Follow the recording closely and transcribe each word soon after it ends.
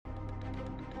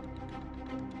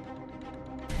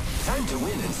Time to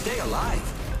win and stay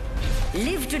alive.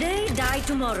 Live today, die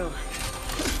tomorrow.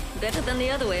 Better than the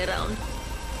other way around.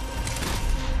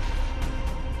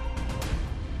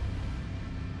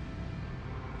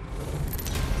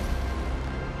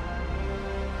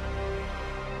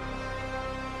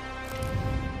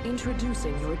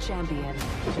 Introducing your champion.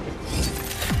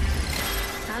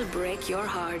 I'll break your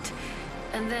heart,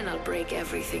 and then I'll break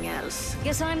everything else.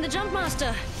 Guess I'm the jump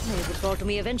master. It would fall to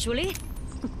me eventually.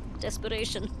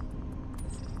 Desperation.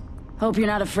 Hope you're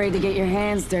not afraid to get your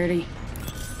hands dirty.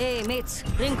 Hey, mates,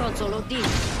 ring console OT.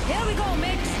 Here we go,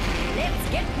 mates. Let's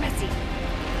get messy.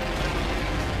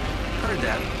 Heard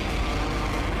that.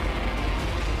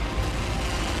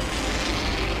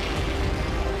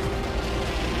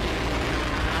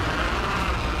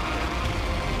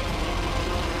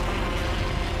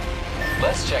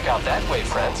 Let's check out that way,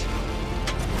 friends.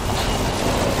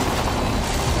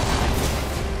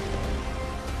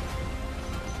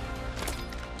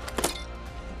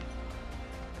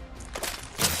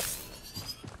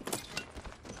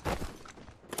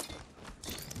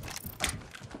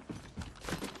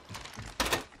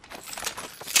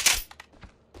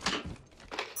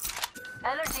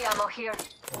 Energy ammo here.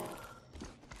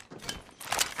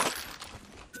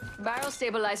 Barrel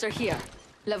stabilizer here.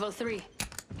 Level 3.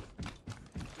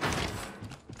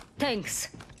 Thanks.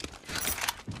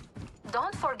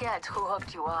 Don't forget who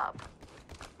hooked you up.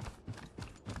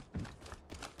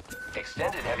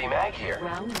 Extended heavy mag here.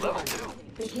 Round Level 1. 2.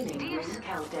 Beginning ring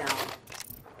countdown.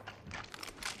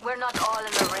 We're not all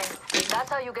in the ring. That's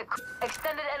how you get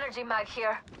extended energy mag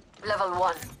here. Level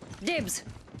 1. Dibs.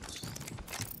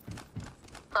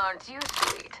 Aren't you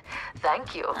sweet?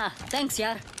 Thank you. Ah, thanks,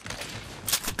 yaar.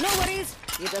 No worries.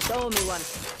 You just owe me one.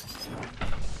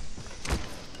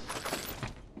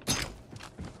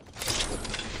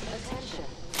 Attention.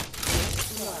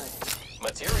 Blood.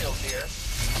 Materials here.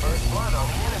 First blood on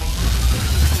the enemy.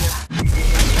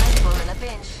 Rifle in a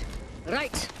pinch.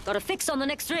 Right. Got a fix on the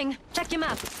next ring. Check your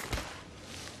map.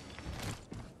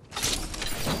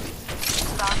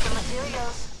 Found some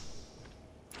materials.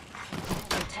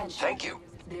 Attention. Thank you.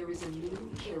 There is a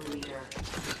new kill leader.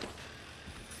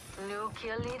 New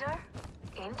kill leader?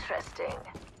 Interesting.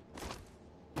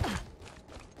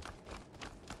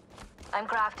 I'm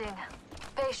crafting.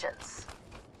 Patience.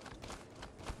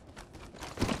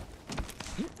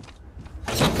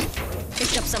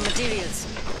 Picked up some materials.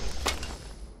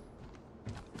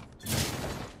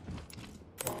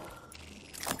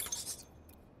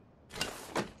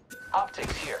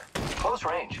 Optics here. Close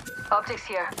range. Optics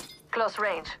here. Close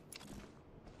range.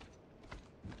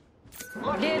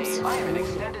 Lucky Dibs. me, I have an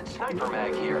extended sniper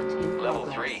mag here. Level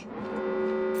 3.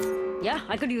 Yeah,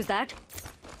 I could use that.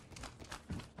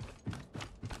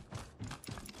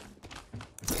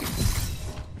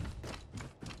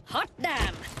 Hot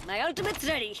damn! My ultimate's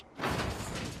ready.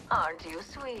 Aren't you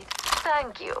sweet?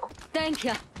 Thank you. Thank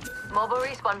ya. Mobile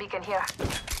respawn beacon here.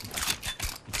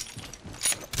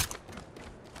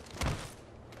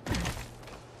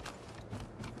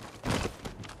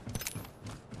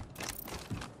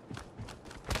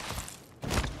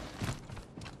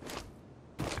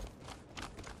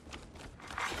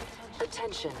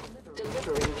 Attention.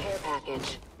 Delivering care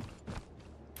package.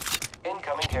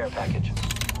 Incoming care package.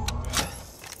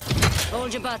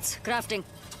 Hold your butts. Crafting.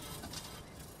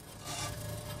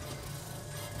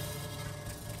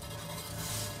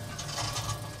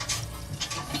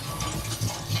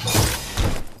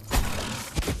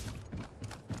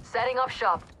 Setting up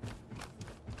shop.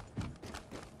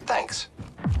 Thanks.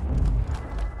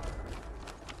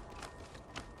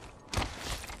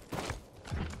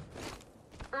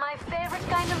 My favorite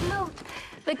kind of loot.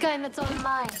 The kind that's on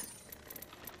mine.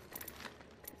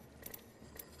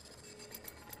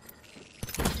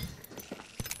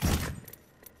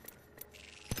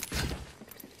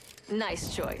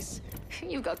 Nice choice.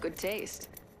 You got good taste.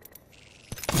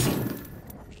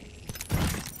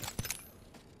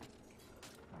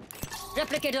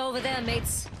 Replicator over there,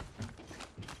 mates.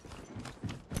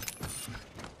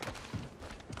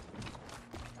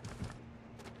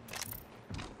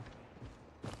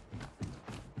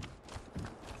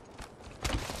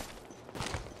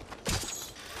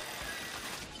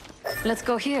 Let's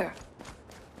go here.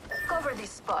 Cover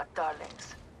this spot,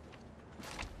 darlings.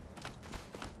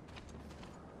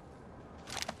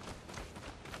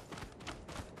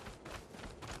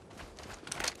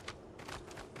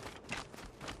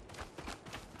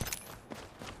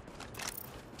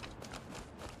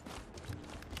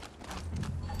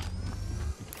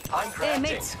 I'm crafting. Hey,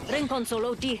 mates. Ring console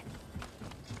OT.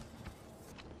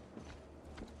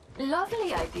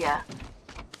 Lovely idea.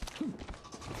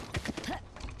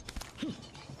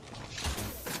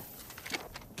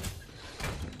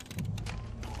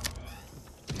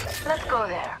 go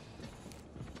there.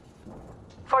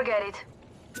 Forget it.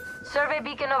 Survey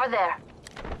beacon over there.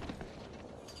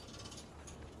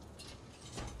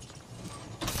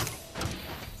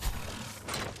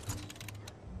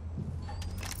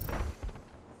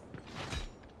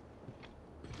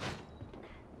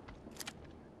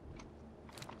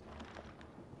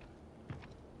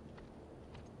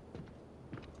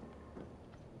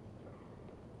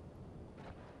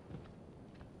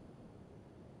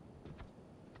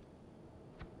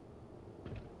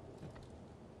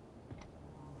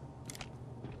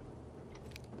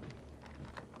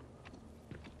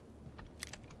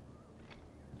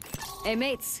 Hey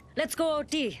mates, let's go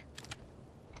OT.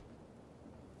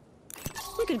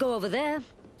 We could go over there.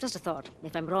 Just a thought.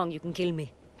 If I'm wrong, you can kill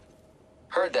me.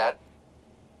 Heard that.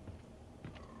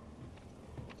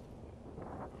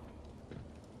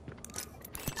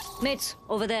 Mates,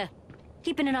 over there.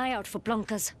 Keeping an eye out for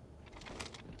plunkers.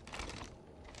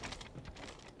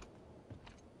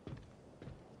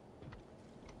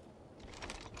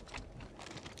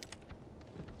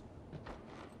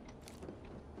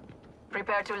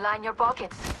 Prepare to line your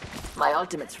pockets. My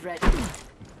ultimate's ready.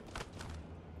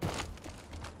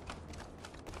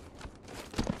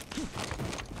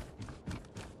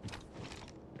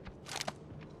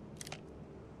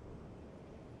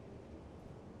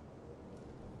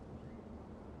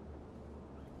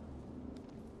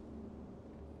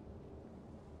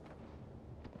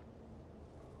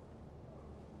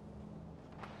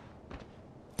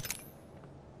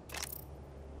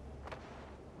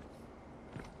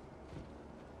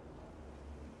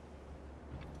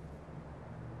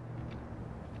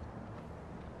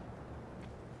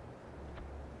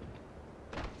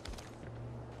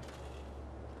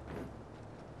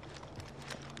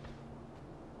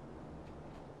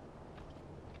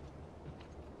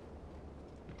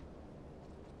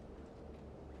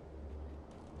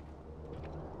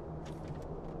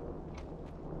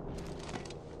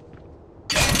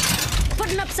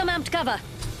 Putting up some amped cover.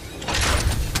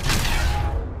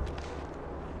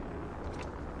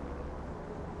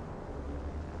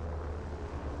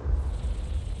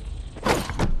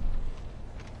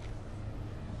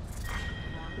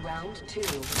 Round 2.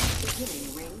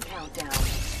 Beginning ring countdown.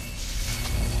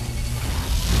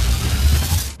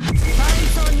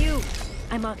 Fire's on you.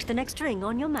 I marked the next ring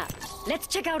on your map. Let's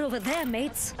check out over there,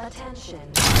 mates. Attention.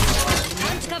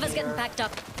 Amped cover's getting packed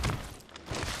up.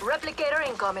 Replicator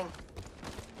incoming.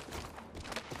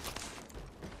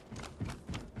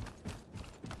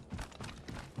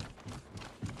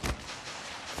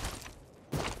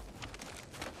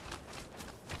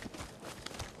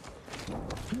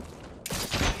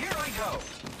 Here we go.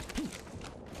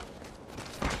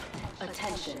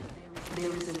 Attention.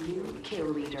 There is a new kill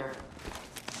leader.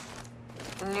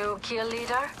 New kill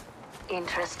leader?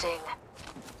 Interesting.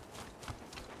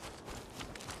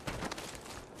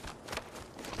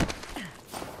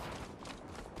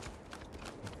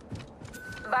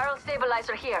 Barrel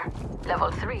stabilizer here.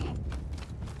 Level 3.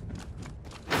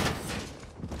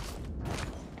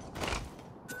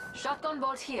 Shotgun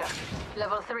bolt here.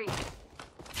 Level 3.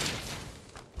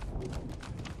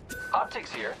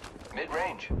 Optics here.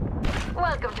 Mid-range.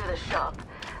 Welcome to the shop.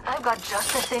 I've got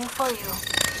just the thing for you.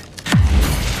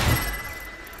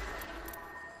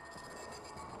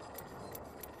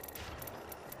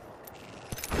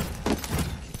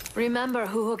 Remember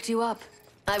who hooked you up.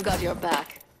 I've got your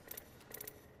back.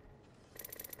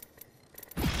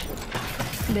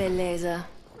 Beleza.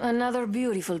 Another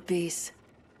beautiful piece.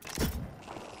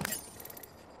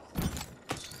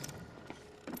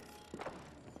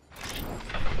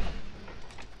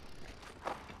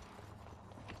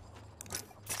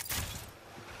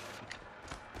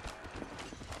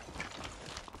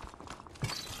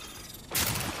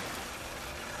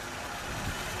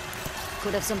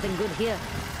 Could have something good here.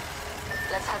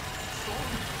 Let's have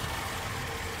scene.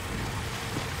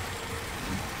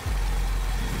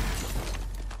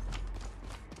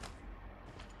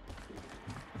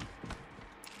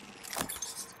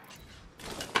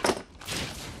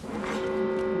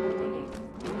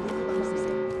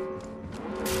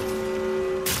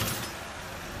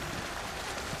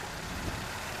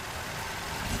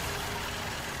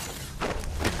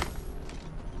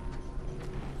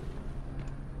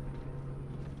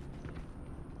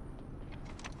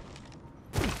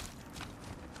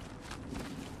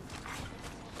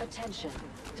 Attention.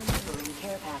 Delivering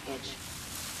care package.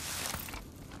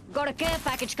 Got a care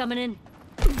package coming in.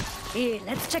 Hey,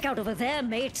 let's check out over there,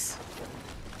 mates.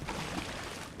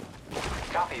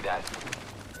 Copy that.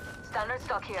 Standard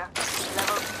stock here.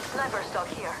 Level sniper stock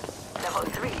here. Level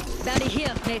 3. Bounty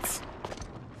here, mates.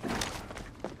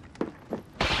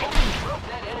 Broke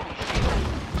that enemy shield.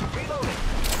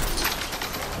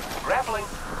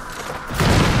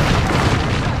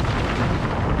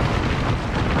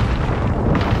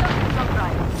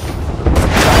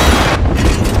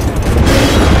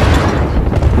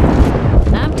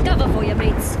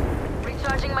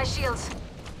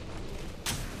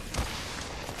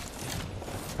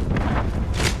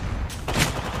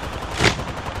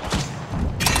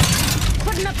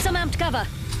 Tossing up some amped cover.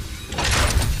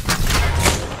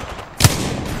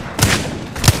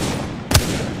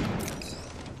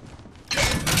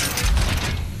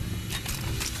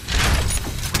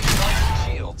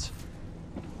 Shields.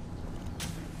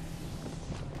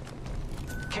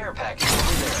 Care package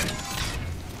over there.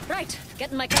 Right,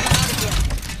 getting my cover out of here.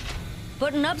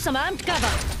 Putting up some amped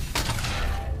cover.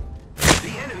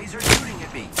 The enemies are shooting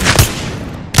at me.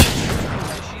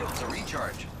 My shields are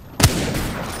recharged.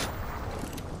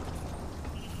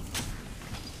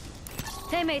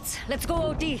 Hey mates, let's go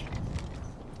OT.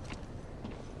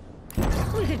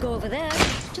 We could go over there.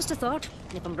 Just a thought.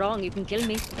 If I'm wrong, you can kill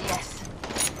me. Yes.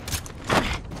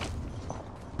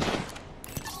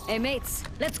 Hey mates,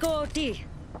 let's go OT.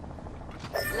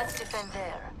 Let's defend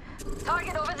there.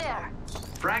 Target over there.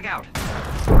 Frag out.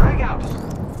 Frag out.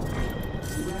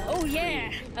 Oh yeah,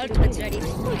 ultimate's ready.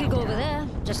 We could go over there.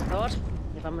 Just a thought.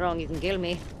 If I'm wrong, you can kill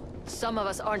me. Some of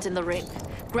us aren't in the ring.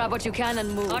 Grab what you can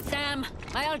and move. Hot damn,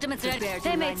 my ultimate's ready. Prepare to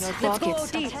Hey line mates, your let's go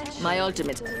pockets. OT. My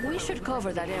ultimate. We should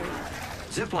cover that area.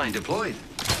 Zipline deployed.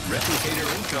 Replicator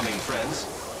incoming, friends.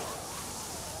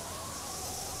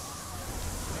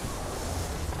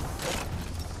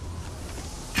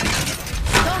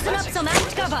 Tossing up some amped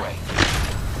This cover. way.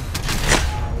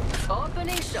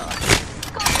 Opening shot.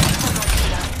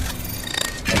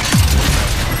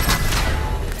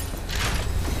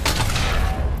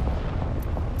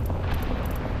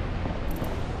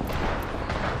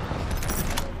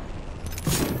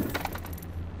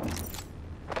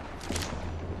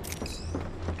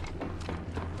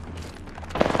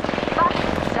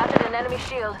 Shattered an enemy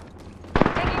shield.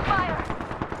 Taking fire.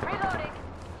 Reloading.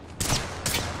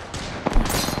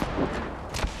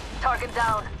 Target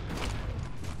down.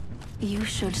 You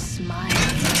should smile.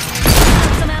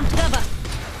 Some amped cover.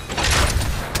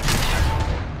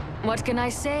 What can I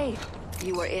say?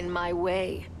 You were in my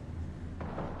way.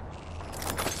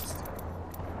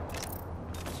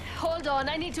 Hold on,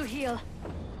 I need to heal.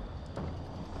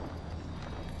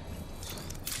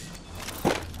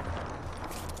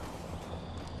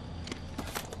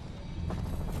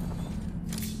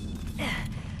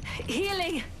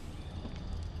 Healing!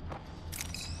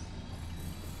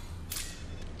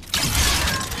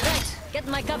 Right,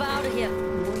 getting my cover out of here.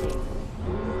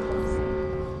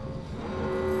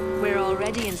 We're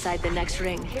already inside the next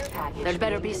ring. There'd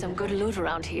better be some good loot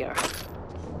around here.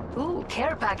 Ooh,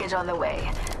 care package on the way.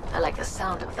 I like the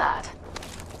sound of that.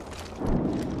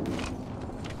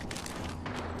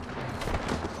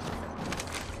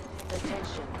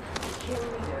 Attention, the kill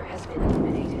leader has been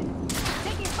eliminated.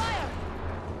 Taking fire!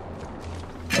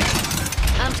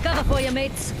 Amped cover for you,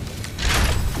 mates.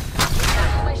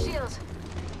 My shields.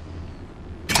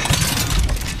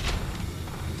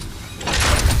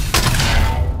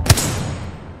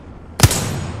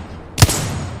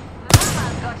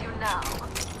 Mama's got you now.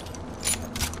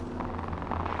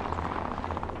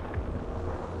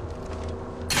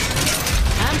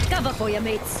 Amped cover for you,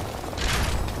 mates.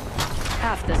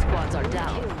 Half the squads are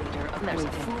down. There's a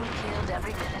fool killed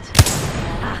every minute.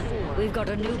 Ah, we've got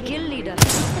a new kill leader.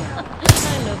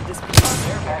 I love this place.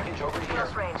 Care package over here.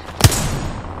 Close range.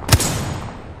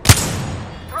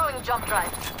 Throwing jump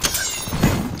drive.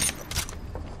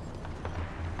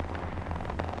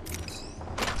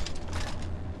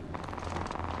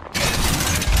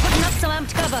 Putting up some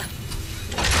amped cover.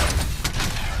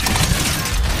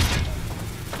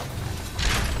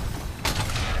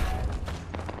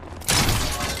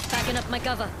 Packing up my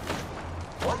cover.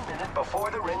 1 minute before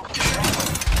the ring.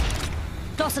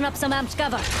 Tossing up some amped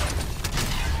cover.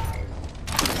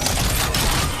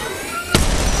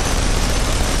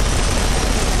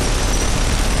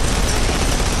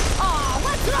 Oh,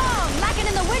 what's wrong? Lacking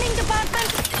in the winning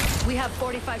department? We have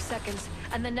 45 seconds,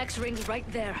 and the next ring's right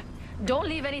there. Don't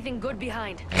leave anything good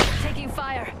behind. Taking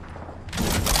fire.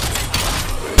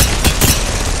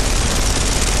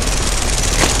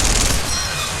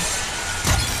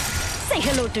 Say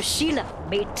hello to Sheila,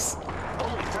 mates.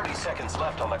 Only 30 seconds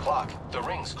left on the clock. The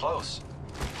ring's close.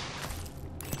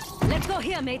 Let's go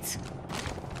here, mates.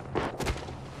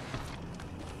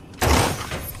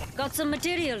 Got some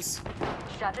materials.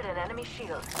 Shattered an enemy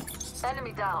shield.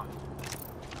 Enemy down.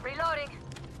 Reloading.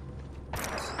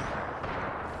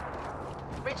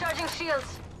 Recharging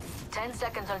shields. 10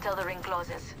 seconds until the ring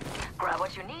closes. Grab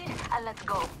what you need and let's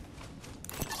go.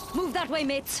 Move that way,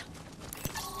 mates.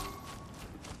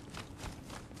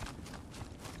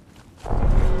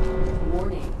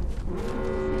 Warning.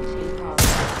 Movement in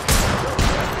progress.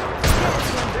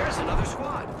 There's another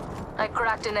squad. I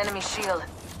cracked an enemy shield.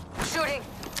 Shooting.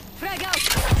 Frag out!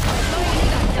 Going in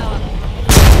that tower.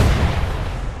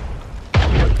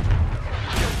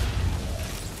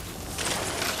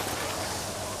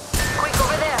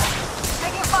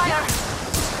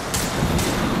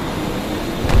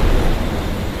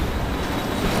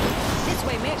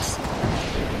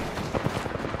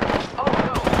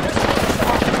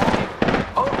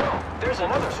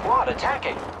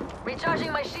 attacking.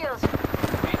 Recharging my shields.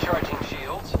 Recharging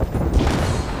shields.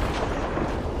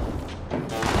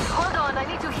 Hold on, I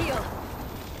need to heal.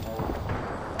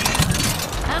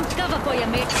 I'm cover for you,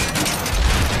 mate.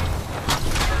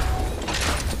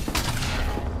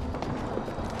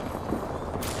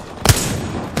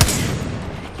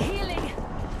 Healing.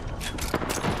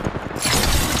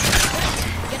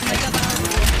 Get my cover out.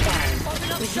 Open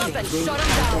up shop and shut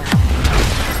them down.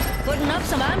 Putting up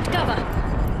some armed cover.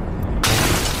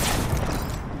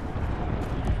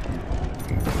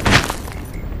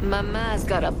 Mama's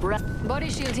got a body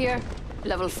shield here.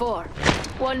 Level 4.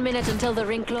 1 minute until the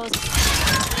ring closes.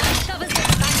 Cover's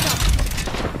getting backed up.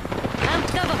 Armed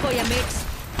cover for you, mates.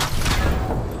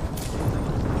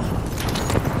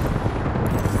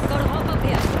 Gotta hop up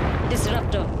here.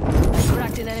 Disruptor. I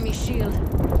cracked an enemy shield.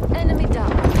 Enemy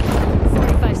down.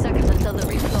 45 seconds until the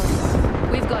ring closes.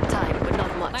 We've got time, but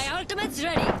not much. My ultimate's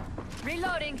ready.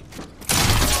 Reloading.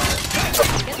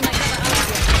 Get my cover out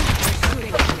here. They're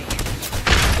shooting at me.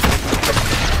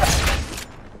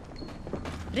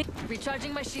 Rick.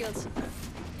 Recharging my shields.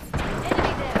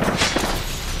 Enemy there.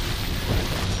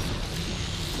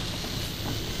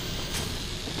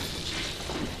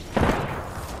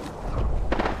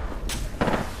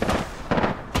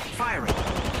 Firing.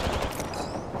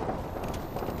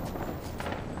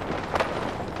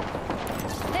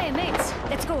 Hey, mates.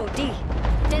 Let's go, D.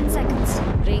 10 seconds.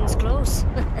 Ring's close.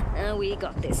 We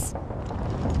got this.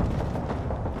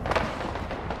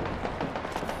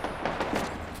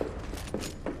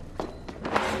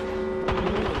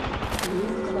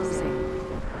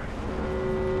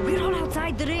 We're all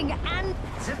outside the ring and...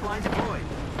 Zipline deployed.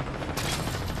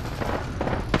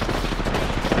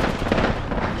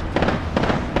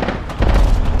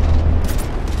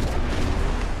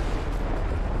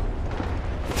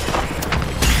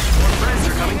 More friends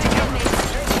are coming together.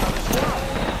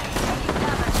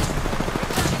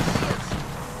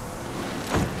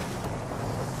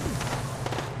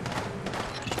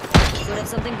 Could have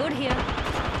something good here.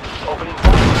 Opening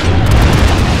fire.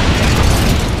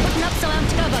 Putting up some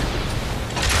armed cover.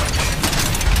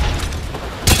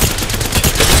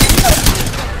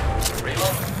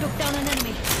 Reload. Took down an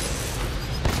enemy.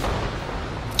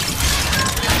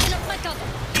 Tossing up my cover.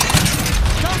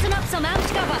 Tossing up some armed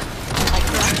cover. I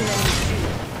cracked an enemy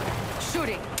shield.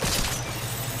 Shooting.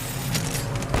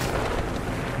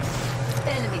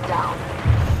 Enemy down.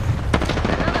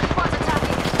 Another squad's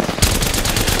attacking.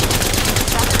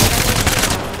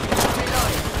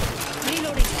 Reloading.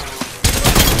 Reloading.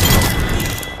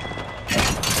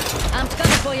 Armed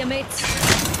cover for you, mates.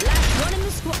 Last one in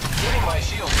the squad. Giving my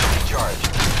shields to recharge.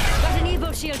 Got an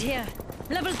Evo shield here.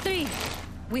 Level 3.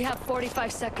 We have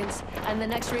 45 seconds, and the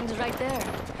next ring's right there.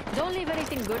 Don't leave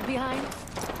anything good behind.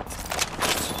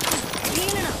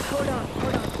 Healing up. Hold on,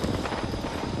 hold on.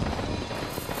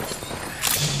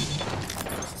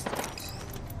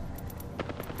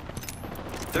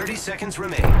 "30 seconds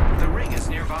remain. The ring is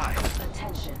nearby.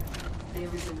 Attention.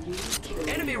 There is a new kill.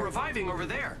 Enemy reviving over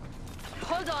there.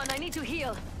 Hold on, I need to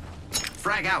heal.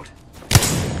 Frag out.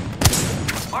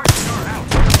 Arc star out.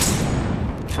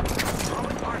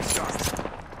 Throwing arc star.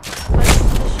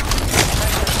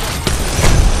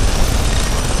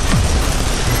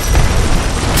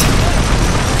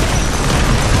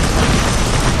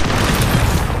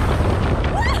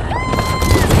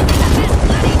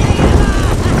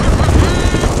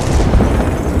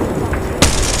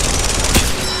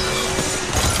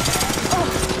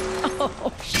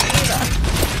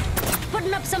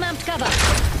 Putting up some amped cover.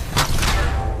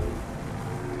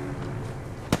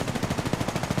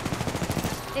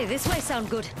 Hey, this way sound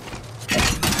good.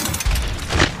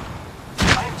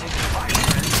 I am taking fire.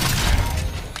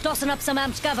 Tossing up some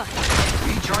amped cover.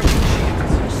 Recharging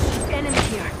shields. Enemy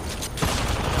here.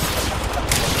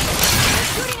 They're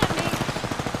shooting at me.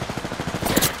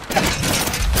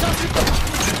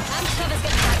 Amped cover's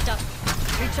getting packed up.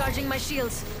 Recharging my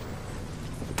shields.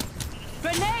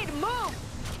 Grenade, move!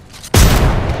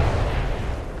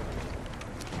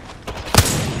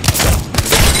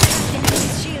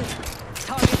 Enemy's shield.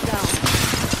 Target down.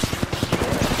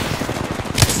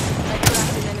 I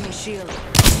cracked an enemy shield.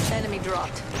 Enemy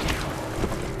dropped.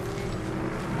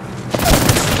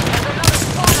 There's another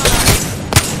squad on us.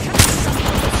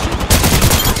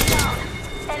 Down.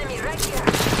 Enemy right here.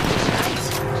 Nice.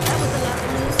 That was the last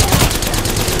news.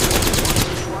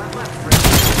 Squad left, friend.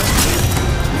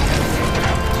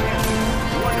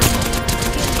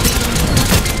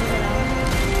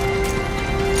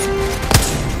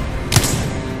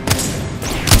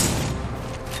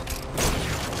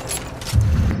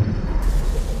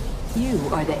 You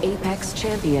are the Apex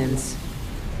champions.